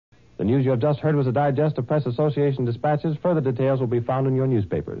The news you have just heard was a digest of Press Association dispatches. Further details will be found in your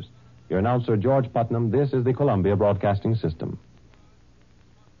newspapers. Your announcer, George Putnam. This is the Columbia Broadcasting System.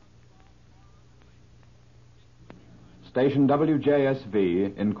 Station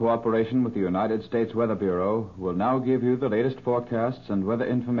WJSV, in cooperation with the United States Weather Bureau, will now give you the latest forecasts and weather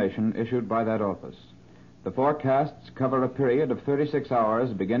information issued by that office. The forecasts cover a period of 36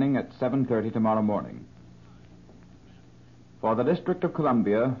 hours beginning at 7:30 tomorrow morning. For the District of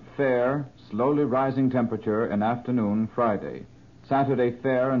Columbia, fair, slowly rising temperature in afternoon Friday. Saturday,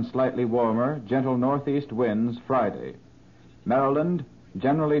 fair and slightly warmer, gentle northeast winds Friday. Maryland,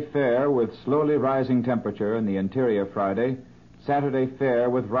 generally fair with slowly rising temperature in the interior Friday. Saturday, fair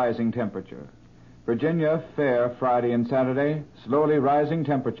with rising temperature. Virginia, fair Friday and Saturday, slowly rising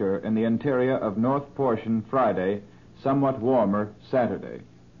temperature in the interior of north portion Friday, somewhat warmer Saturday.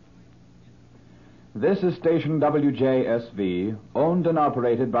 This is station WJSV, owned and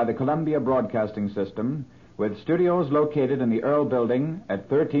operated by the Columbia Broadcasting System, with studios located in the Earl Building at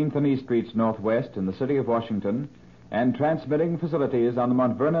 13th and E Streets Northwest in the city of Washington, and transmitting facilities on the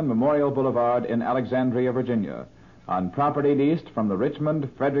Mount Vernon Memorial Boulevard in Alexandria, Virginia, on property leased from the Richmond,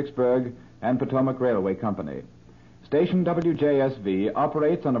 Fredericksburg, and Potomac Railway Company. Station WJSV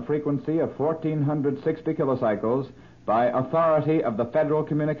operates on a frequency of 1,460 kilocycles by authority of the Federal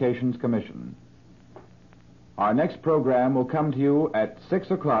Communications Commission. Our next program will come to you at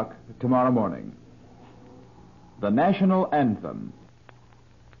 6 o'clock tomorrow morning. The National Anthem.